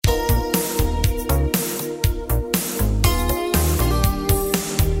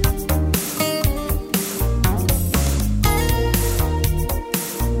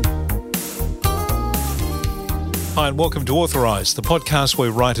and welcome to Authorised, the podcast where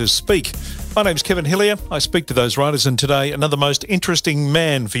writers speak. My name's Kevin Hillier. I speak to those writers, and today another most interesting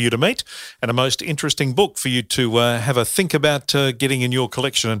man for you to meet and a most interesting book for you to have a think about getting in your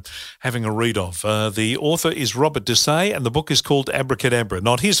collection and having a read of. The author is Robert Desai, and the book is called Abracadabra.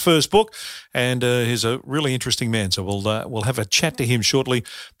 Not his first book, and he's a really interesting man, so we'll have a chat to him shortly.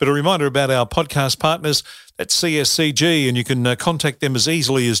 But a reminder about our podcast partners, that's CSCG, and you can contact them as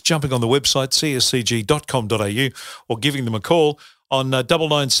easily as jumping on the website cscg.com.au or giving them a call on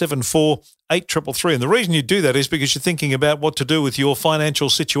 9974 8333. And the reason you do that is because you're thinking about what to do with your financial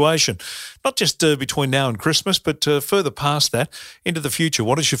situation, not just between now and Christmas, but further past that into the future.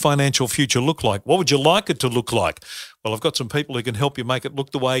 What does your financial future look like? What would you like it to look like? Well, I've got some people who can help you make it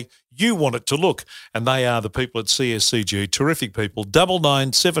look the way you want it to look, and they are the people at CSCG. Terrific people.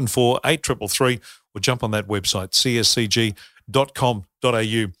 9974 8333, or jump on that website, cscg.com.au.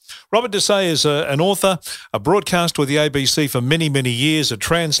 Robert Desai is an author, a broadcaster with the ABC for many, many years, a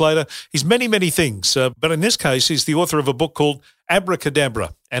translator. He's many, many things, but in this case, he's the author of a book called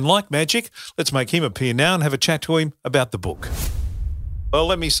Abracadabra. And like magic, let's make him appear now and have a chat to him about the book. Well,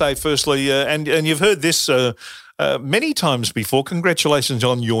 let me say firstly, and you've heard this many times before, congratulations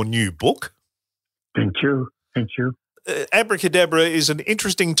on your new book. Thank you. Thank you. Abracadabra is an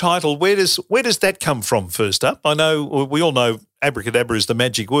interesting title. Where does that come from, first up? I know we all know abracadabra is the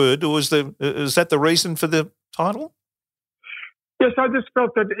magic word. Or is that the reason for the title? Yes, I just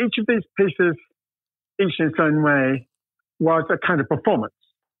felt that each of these pieces, each in its own way, was a kind of performance.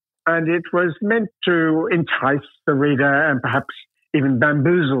 And it was meant to entice the reader and perhaps even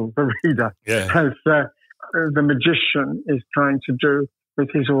bamboozle the reader, as the magician is trying to do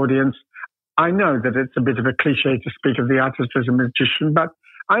with his audience. I know that it's a bit of a cliche to speak of the artist as a magician, but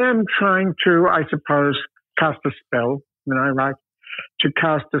I am trying to, I suppose, cast a spell when I write, to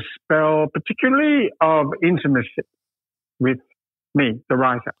cast a spell particularly of intimacy with me, the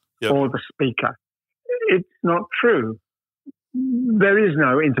writer, or the speaker. It's not true. There is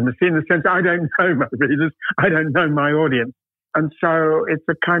no intimacy in the sense I don't know my readers, I don't know my audience. And so it's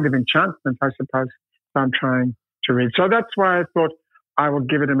a kind of enchantment, I suppose, that I'm trying to read. So that's why I thought I will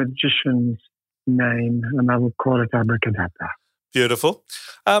give it a magician's name, and I will call it Abracadabra. Beautiful.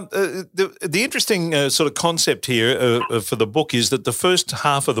 The interesting sort of concept here for the book is that the first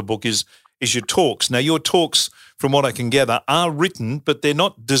half of the book is your talks. Now, your talks, from what I can gather, are written, but they're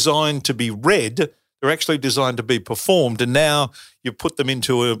not designed to be read. They're actually designed to be performed, and now you put them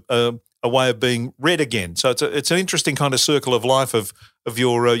into a way of being read again. So it's an interesting kind of circle of life of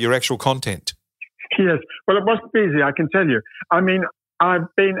your actual content. Yes. Well, it wasn't easy, I can tell you. I mean,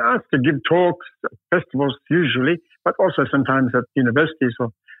 I've been asked to give talks at festivals usually, but also sometimes at universities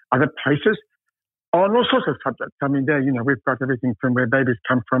or other places on all sorts of subjects. I mean, we've got everything from where babies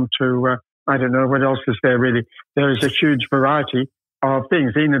come from to, I don't know, what else is there really? There is a huge variety of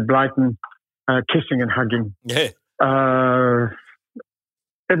things. Enid Blyton, kissing and hugging. Yeah.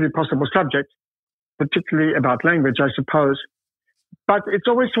 Every possible subject, particularly about language, I suppose. But it's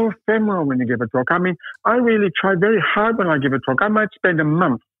always so ephemeral when you give a talk. I mean, I really try very hard when I give a talk. I might spend a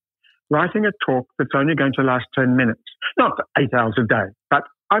month writing a talk that's only going to last 10 minutes. Not 8 hours a day, but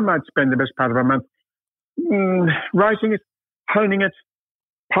I might spend the best part of a month writing it, honing it,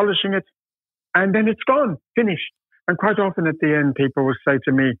 polishing it, and then it's gone, finished. And quite often at the end, people will say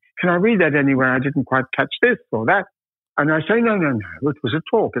to me, can I read that anywhere? I didn't quite catch this or that. And I say, no, it was a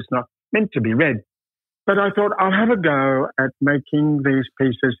talk. It's not meant to be read. But I thought I'll have a go at making these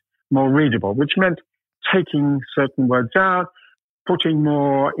pieces more readable, which meant taking certain words out, putting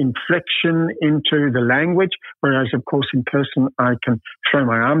more inflection into the language, whereas, of course, in person, I can throw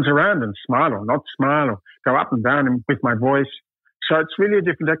my arms around and smile or not smile or go up and down with my voice. So it's really a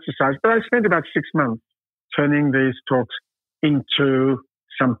different exercise. But I spent about 6 months turning these talks into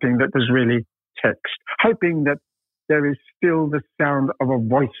something that was really text, hoping that there is still the sound of a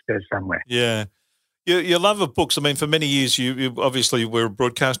voice there somewhere. Yeah. Your love of books, I mean, for many years, you obviously were a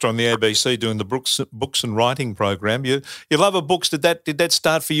broadcaster on the ABC doing the books and writing program. Your love of books, did that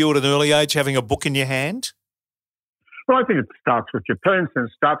start for you at an early age, having a book in your hand? Well, I think it starts with your parents and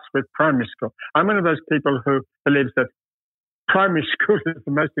it starts with primary school. I'm one of those people who believes that primary school is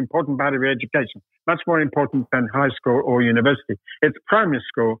the most important part of your education, much more important than high school or university. It's primary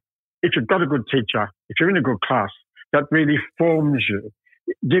school. If you've got a good teacher, if you're in a good class, that really forms you.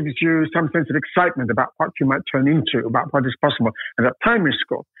 Gives you some sense of excitement about what you might turn into, about what is possible. And at primary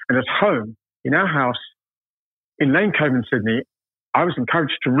school and at home, in our house, in Lane Cove in Sydney, I was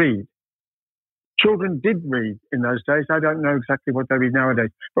encouraged to read. Children did read in those days. I don't know exactly what they read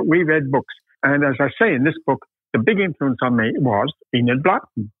nowadays, but we read books. And as I say in this book, the big influence on me was Enid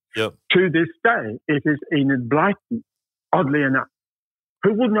Blyton. Yep. To this day, it is Enid Blyton, oddly enough,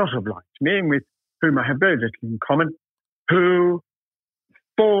 who would not have liked me and with whom I have very little in common, who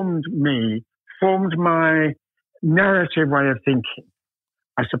formed my narrative way of thinking,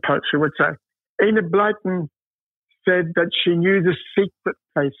 I suppose you would say. Enid Blyton said that she knew the secret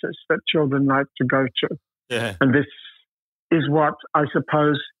places that children like to go to. Yeah. And this is what I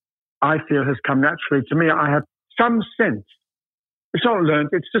suppose I feel has come naturally to me. I have some sense, it's not learned,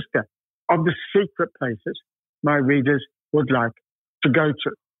 it's just that, of the secret places my readers would like to go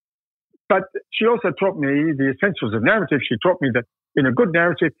to. But she also taught me the essentials of narrative. She taught me that in a good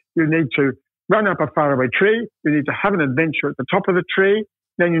narrative, you need to run up a faraway tree, you need to have an adventure at the top of the tree,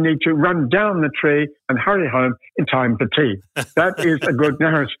 then you need to run down the tree and hurry home in time for tea. That is a good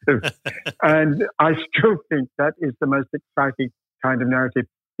narrative. And I still think that is the most exciting kind of narrative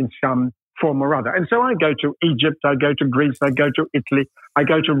in some form or other. And so I go to Egypt, I go to Greece, I go to Italy, I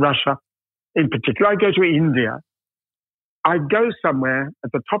go to Russia in particular, I go to India. I go somewhere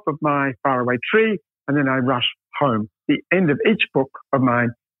at the top of my faraway tree and then I rush home. The end of each book of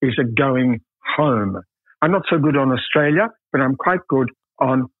mine is a going home. I'm not so good on Australia, but I'm quite good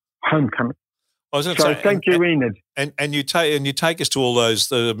on homecoming. Thank you, Enid. And you take us to all those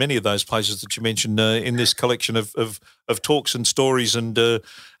many of those places that you mentioned in this collection of talks and stories, and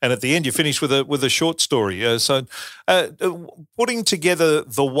at the end you finish with a short story. Putting together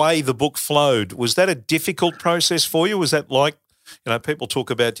the way the book flowed, was that a difficult process for you? Was that like, people talk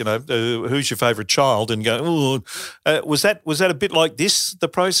about who's your favourite child and go, was that a bit like this, the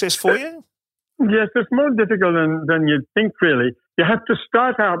process for you? Yes, it's more difficult than you'd think, really. You have to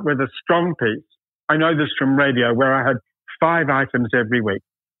start out with a strong piece. I know this from radio, where I had 5 items every week.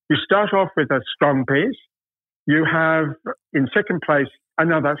 You start off with a strong piece. You have, in second place,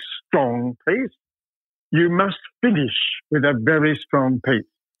 another strong piece. You must finish with a very strong piece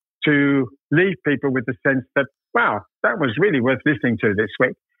to leave people with the sense that, wow, that was really worth listening to this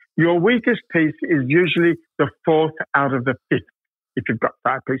week. Your weakest piece is usually the 4th out of the 5th, if you've got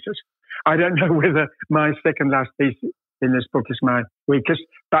 5 pieces. I don't know whether my second last piece in this book is my weakest,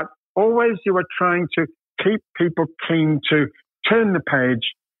 but always you are trying to keep people keen to turn the page.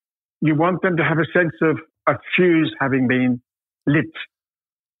 You want them to have a sense of a fuse having been lit,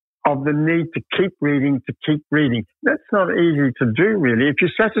 of the need to keep reading, to keep reading. That's not easy to do, really. If you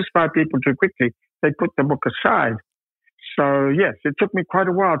satisfy people too quickly, they put the book aside. So, yes, it took me quite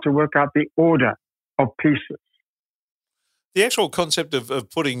a while to work out the order of pieces. The actual concept of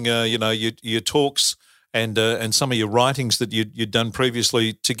putting, your talks and some of your writings that you'd done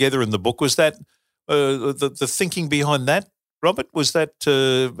previously together in the book, was that the thinking behind that, Robert? Was that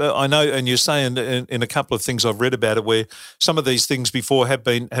I know, and you're saying in a couple of things I've read about it, where some of these things before have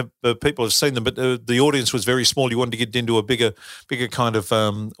people have seen them, but the audience was very small. You wanted to get into a bigger kind of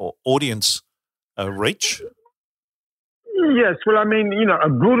audience reach. Yes, well, I mean, a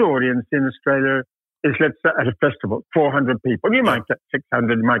good audience in Australia is, let's say, at a festival, 400 people. You might get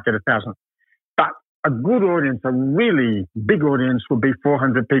 600, you might get 1,000. But a good audience, a really big audience, would be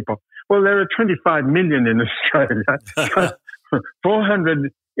 400 people. Well, there are 25 million in Australia.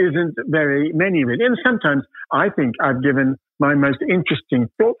 400 isn't very many, really. And sometimes I think I've given my most interesting,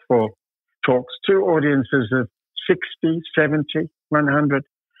 thoughtful talks to audiences of 60, 70, 100.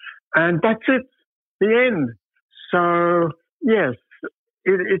 And that's it, the end. So, yes,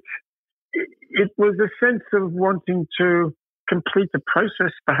 it was a sense of wanting to complete the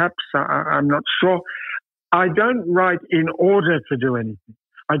process, perhaps. I'm not sure. I don't write in order to do anything.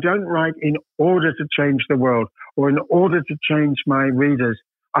 I don't write in order to change the world or in order to change my readers.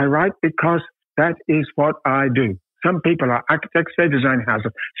 I write because that is what I do. Some people are architects, they design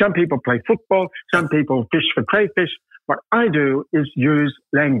houses. Some people play football. Some people fish for crayfish. What I do is use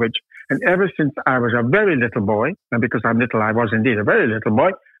language. And ever since I was a very little boy, and because I'm little, I was indeed a very little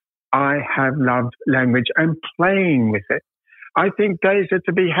boy, I have loved language and playing with it. I think days are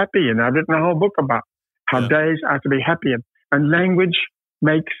to be happy, and I've written a whole book about how days are to be happy. And language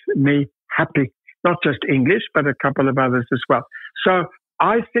makes me happy, not just English, but a couple of others as well. So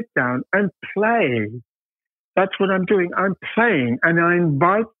I sit down and play. That's what I'm doing. I'm playing, and I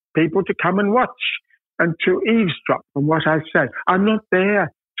invite people to come and watch and to eavesdrop on what I say. I'm not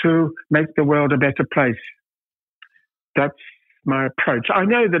there to make the world a better place. That's my approach. I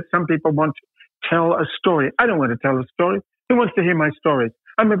know that some people want to tell a story. I don't want to tell a story. Who wants to hear my stories?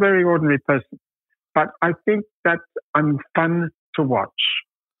 I'm a very ordinary person. But I think that I'm fun to watch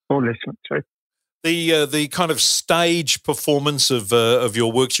or listen to. The kind of stage performance of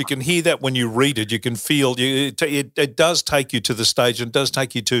your works, you can hear that when you read it. You can feel it does take you to the stage, and it does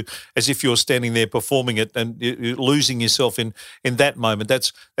take you to as if you're standing there performing it and you're losing yourself in that moment.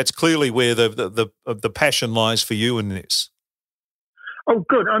 That's clearly where the passion lies for you in this. Oh,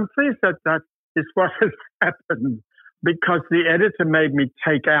 good. I'm pleased that is what has happened, because the editor made me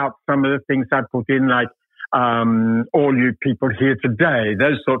take out some of the things I put in, like all you people here today,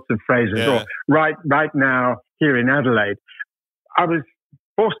 those sorts of phrases, or right now here in Adelaide. I was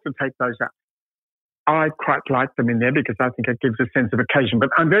forced to take those out. I quite like them in there because I think it gives a sense of occasion.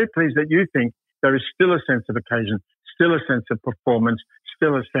 But I'm very pleased that you think there is still a sense of occasion, still a sense of performance,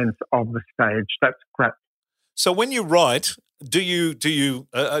 still a sense of the stage. That's great. So when you write, do you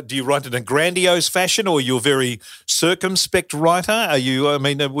write in a grandiose fashion, or you're a very circumspect writer? Are you? I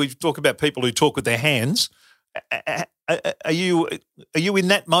mean, we talk about people who talk with their hands. Are you in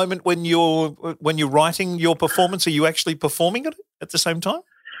that moment when you're writing your performance? Are you actually performing it at the same time?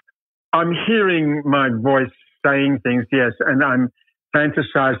 I'm hearing my voice saying things, yes, and I'm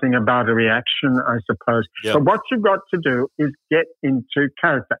fantasizing about a reaction, I suppose. Yep. But what you've got to do is get into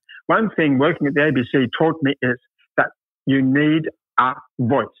character. One thing working at the ABC taught me is that you need a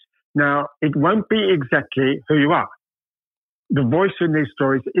voice. Now, it won't be exactly who you are. The voice in these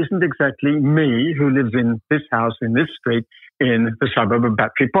stories isn't exactly me, who lives in this house, in this street, in the suburb of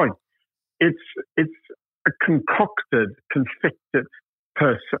Battery Point. It's a concocted, confected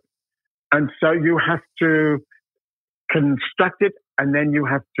person. And so you have to construct it, and then you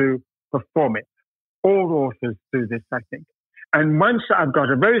have to perform it. All authors do this, I think. And once I've got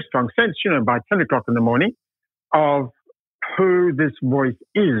a very strong sense, by 10 o'clock in the morning, of who this voice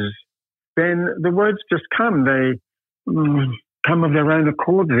is, then the words just come. They come of their own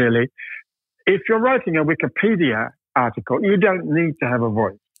accord, really. If you're writing a Wikipedia article, you don't need to have a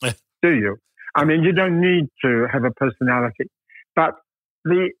voice, do you? I mean, you don't need to have a personality. But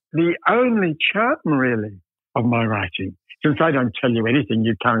the only charm, really, of my writing, since I don't tell you anything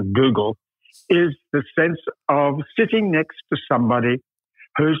you can't Google, is the sense of sitting next to somebody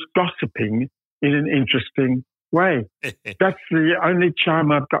who's gossiping in an interesting way. That's the only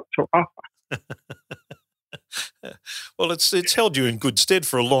charm I've got to offer. Well, it's held you in good stead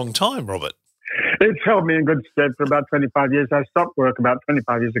for a long time, Robert. It's held me in good stead for about 25 years. I stopped work about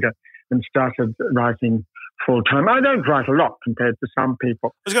 25 years ago and started writing full time. I don't write a lot compared to some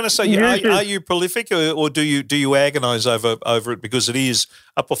people. I was going to say, are you prolific, or do you agonise over it because it is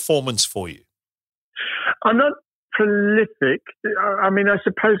a performance for you? I'm not prolific. I mean, I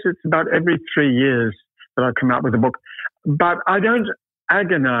suppose it's about every 3 years that I come out with a book, but I don't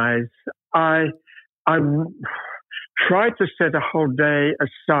agonise. I try to set a whole day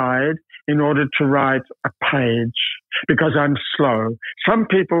aside in order to write a page because I'm slow. Some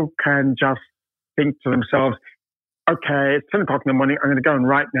people can just think to themselves, okay, it's 10 o'clock in the morning, I'm going to go and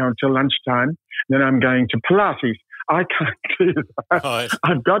write now until lunchtime, then I'm going to Pilates. I can't do that. Right.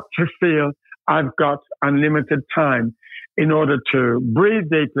 I've got to feel I've got unlimited time in order to breathe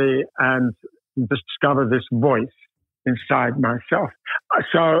deeply and discover this voice inside myself.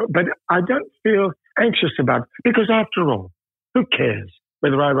 But I don't feel anxious about it because after all, who cares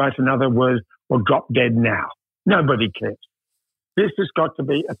whether I write another word or drop dead now? Nobody cares. This has got to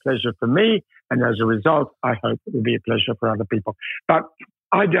be a pleasure for me, and as a result, I hope it will be a pleasure for other people. But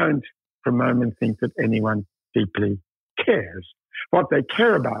I don't for a moment think that anyone deeply cares. What they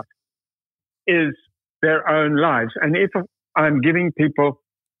care about is their own lives. And if I'm giving people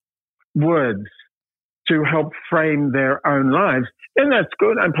words to help frame their own lives, then that's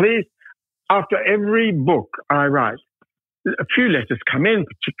good. I'm pleased. After every book I write, a few letters come in,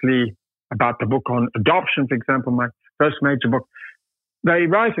 particularly about the book on adoption, for example, my first major book. They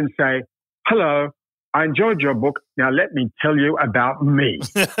write and say, hello, I enjoyed your book. Now let me tell you about me.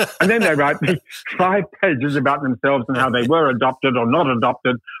 And then they write me 5 pages about themselves and how they were adopted or not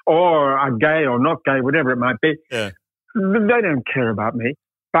adopted or are gay or not gay, whatever it might be. Yeah. They don't care about me,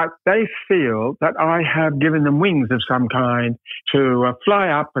 but they feel that I have given them wings of some kind to fly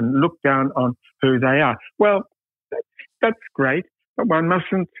up and look down on who they are. Well, that's great, but one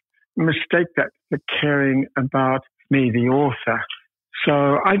mustn't mistake that for caring about me, the author.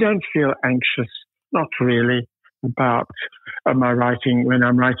 So I don't feel anxious, not really, about my writing when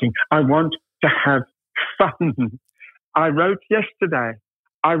I'm writing. I want to have fun. I wrote yesterday.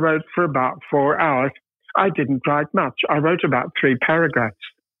 I wrote for about 4 hours. I didn't write much. I wrote about 3 paragraphs.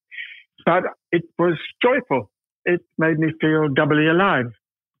 But it was joyful. It made me feel doubly alive.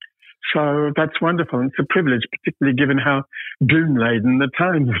 So that's wonderful. It's a privilege, particularly given how doom-laden the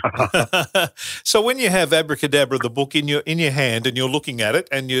times are. So when you have Abracadabra, the book, in your hand and you're looking at it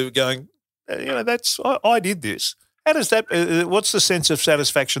and you're going, I did this. How does that? What's the sense of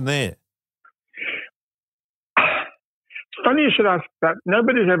satisfaction there? It's funny you should ask that.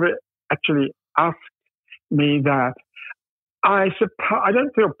 Nobody's ever actually asked me that. I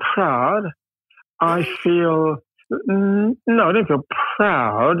don't feel proud. I feel no, I don't feel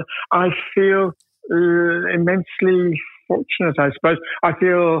proud. I feel immensely fortunate, I suppose. I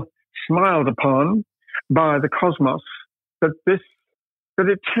feel smiled upon by the cosmos that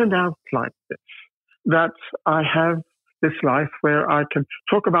it turned out like this. That I have this life where I can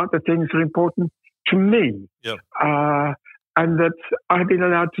talk about the things that are important to me, yep. And that I've been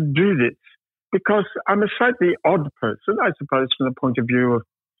allowed to do this because I'm a slightly odd person, I suppose, from the point of view of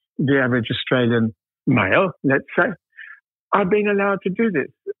the average Australian male, let's say. I've been allowed to do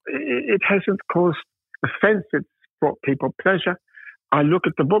this. It hasn't caused offence. It's brought people pleasure. I look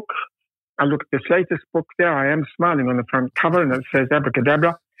at the book. I look at this latest book there. I am smiling on the front cover, and it says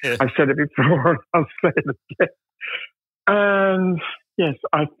abracadabra. Yeah. I've said it before, and I'll say it again. And yes,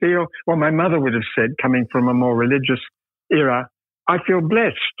 I feel, well, my mother would have said, coming from a more religious era, I feel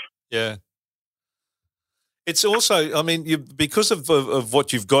blessed. Yeah. It's also, I mean, because of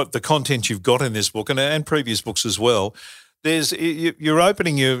what you've got, the content you've got in this book and previous books as well, you're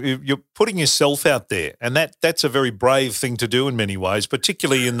putting yourself out there, and that's a very brave thing to do in many ways,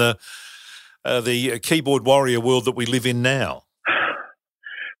 particularly in the keyboard warrior world that we live in now.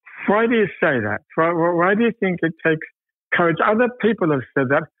 Why do you say that? Why do you think it takes courage? Other people have said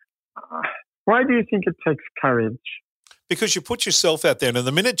that. Why do you think it takes courage? Because you put yourself out there, and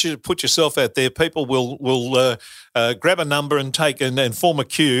the minute you put yourself out there, people will grab a number and and form a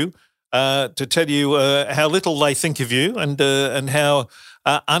queue to tell you how little they think of you and how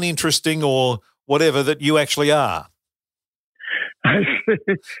uninteresting or whatever that you actually are.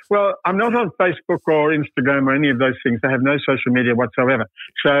 Well, I'm not on Facebook or Instagram or any of those things. I have no social media whatsoever.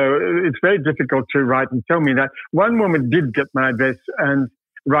 So it's very difficult to write and tell me that. One woman did get my address and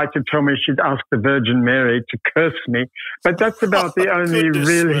write to tell me she'd asked the Virgin Mary to curse me. But that's about the only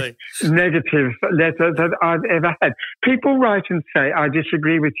really negative letter that I've ever had. People write and say, I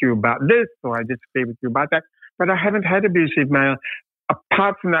disagree with you about this or I disagree with you about that. But I haven't had abusive mail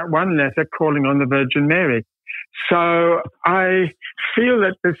apart from that one letter calling on the Virgin Mary. So I feel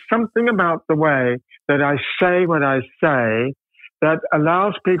that there's something about the way that I say what I say that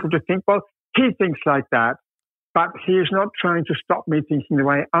allows people to think, well, he thinks like that, but he is not trying to stop me thinking the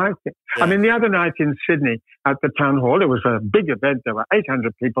way I think. Yeah. I mean, the other night in Sydney at the town hall, it was a big event. There were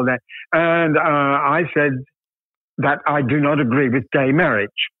 800 people there. And I said that I do not agree with gay marriage.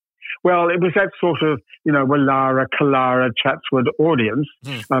 Well, it was that sort of, Wallara, Kalara, Chatswood audience,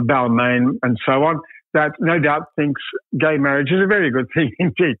 Balmain and so on, that no doubt thinks gay marriage is a very good thing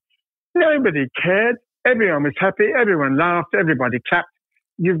indeed. Nobody cared. Everyone was happy. Everyone laughed. Everybody clapped.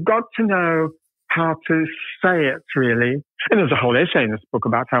 You've got to know how to say it, really. And there's a whole essay in this book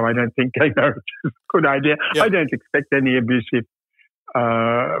about how I don't think gay marriage is a good idea. Yep. I don't expect any abusive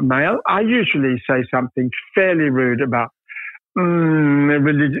mail. I usually say something fairly rude about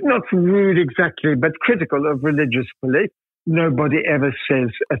religion. Not rude exactly, but critical of religious belief. Nobody ever says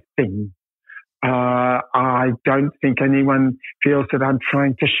a thing. I don't think anyone feels that I'm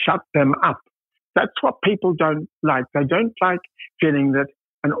trying to shut them up. That's what people don't like. They don't like feeling that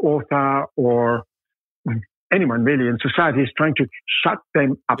an author or anyone really in society is trying to shut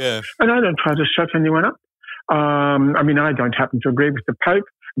them up. Yeah. And I don't try to shut anyone up. I mean, I don't happen to agree with the Pope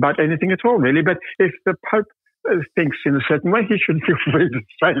about anything at all, really. But if the Pope thinks in a certain way, he should feel free to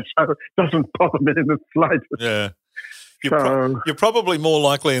say so. It doesn't bother me in the slightest. Yeah. You're probably more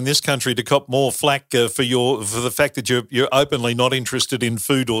likely in this country to cop more flack for the fact that you're openly not interested in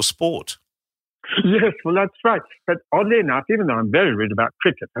food or sport. Yes, well, that's right. But oddly enough, even though I'm very rude about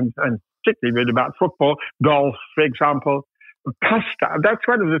cricket and particularly rude about football, golf, for example, pasta, that's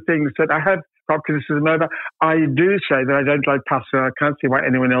one of the things that I have got criticism over. I do say that I don't like pasta. I can't see why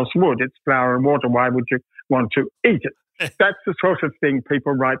anyone else would. It's flour and water. Why would you want to eat it? That's the sort of thing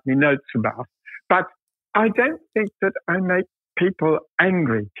people write me notes about. But I don't think that I make people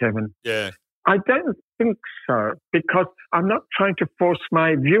angry, Kevin. Yeah. I don't think so, because I'm not trying to force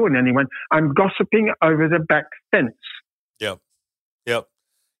my view on anyone. I'm gossiping over the back fence. Yep.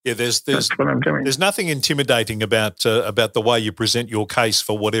 Yeah, there's That's what I'm doing. There's nothing intimidating about the way you present your case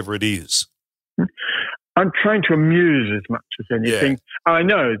for whatever it is. I'm trying to amuse as much as anything. Yeah. I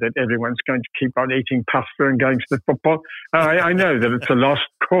know that everyone's going to keep on eating pasta and going to the football. I know that it's a lost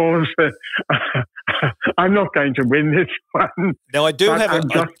cause. I'm not going to win this one. Now, I do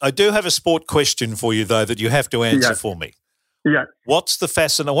have a sport question for you, though, that you have to answer for me. Yeah. What's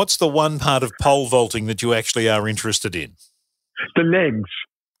the one part of pole vaulting that you actually are interested in? The legs.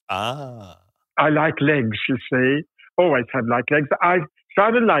 Ah. I like legs, you see. Always have liked legs. I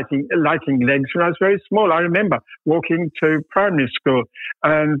started liking legs when I was very small. I remember walking to primary school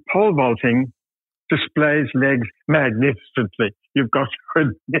and pole vaulting displays legs magnificently. You've got to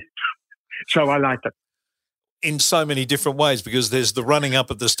admit. So I like it. In so many different ways, because there's the running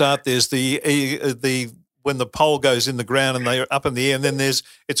up at the start, there's the when the pole goes in the ground and they're up in the air, and then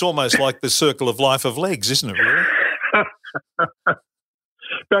it's almost like the circle of life of legs, isn't it, really?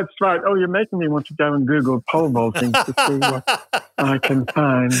 That's right. Oh, you're making me want to go and Google pole vaulting to see what I can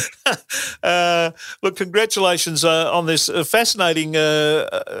find. Look, congratulations on this fascinating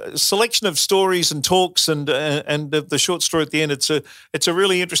selection of stories and talks, and the short story at the end. It's a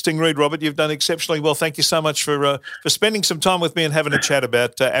really interesting read, Robert. You've done exceptionally well. Thank you so much for spending some time with me and having a chat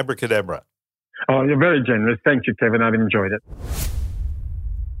about Abracadabra. Oh, you're very generous. Thank you, Kevin. I've enjoyed it.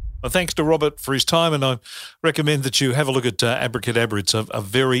 Well, thanks to Robert for his time, and I recommend that you have a look at Abracadabra. It's a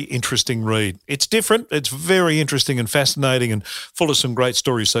very interesting read. It's different. It's very interesting and fascinating and full of some great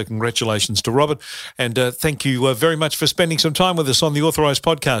stories, so congratulations to Robert. And thank you very much for spending some time with us on the Authorised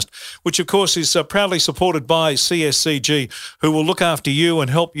Podcast, which, of course, is proudly supported by CSCG, who will look after you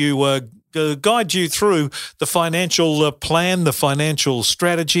and help you guide you through the financial plan, the financial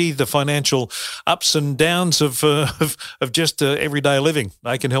strategy, the financial ups and downs of just everyday living.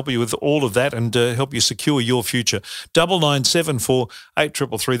 They can help you with all of that and help you secure your future. 9974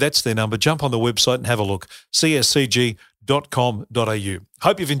 8333. That's their number. Jump on the website and have a look. cscg.com.au.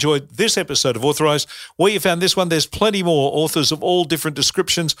 Hope you've enjoyed this episode of Authorised. Where you found this one, there's plenty more authors of all different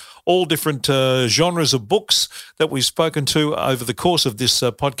descriptions, all different genres of books that we've spoken to over the course of this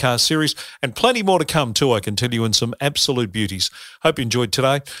podcast series, and plenty more to come too, I can tell you, and some absolute beauties. Hope you enjoyed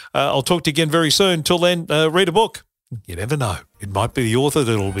today. I'll talk to you again very soon. Till then, read a book. You never know. It might be the author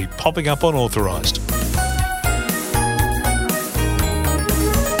that'll be popping up on Authorised.